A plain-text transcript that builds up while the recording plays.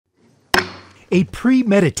A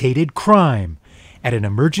premeditated crime. At an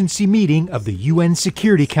emergency meeting of the UN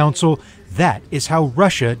Security Council, that is how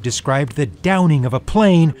Russia described the downing of a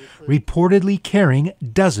plane reportedly carrying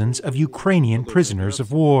dozens of Ukrainian prisoners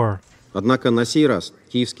of war. This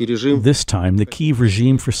time, the Kyiv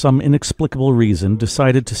regime, for some inexplicable reason,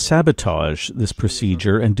 decided to sabotage this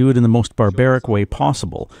procedure and do it in the most barbaric way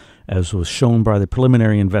possible. As was shown by the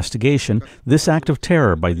preliminary investigation, this act of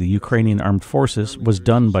terror by the Ukrainian armed forces was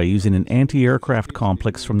done by using an anti-aircraft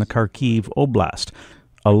complex from the Kyiv Oblast.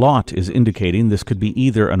 A lot is indicating this could be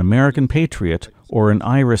either an American Patriot or an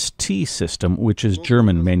Iris-T system, which is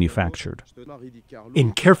German manufactured.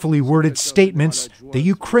 In carefully worded statements, the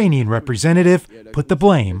Ukrainian representative put the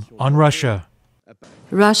blame on Russia.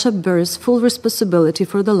 Russia bears full responsibility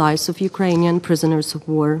for the lives of Ukrainian prisoners of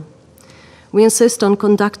war. We insist on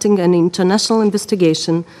conducting an international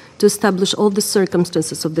investigation to establish all the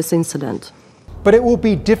circumstances of this incident. But it will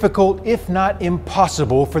be difficult, if not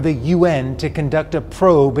impossible, for the UN to conduct a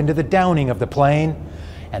probe into the downing of the plane.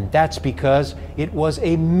 And that's because it was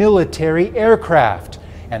a military aircraft.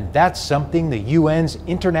 And that's something the UN's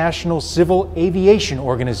International Civil Aviation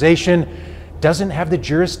Organization doesn't have the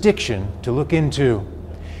jurisdiction to look into.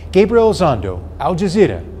 Gabriel Elizondo, Al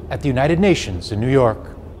Jazeera, at the United Nations in New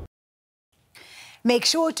York. Make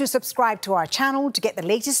sure to subscribe to our channel to get the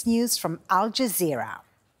latest news from Al Jazeera.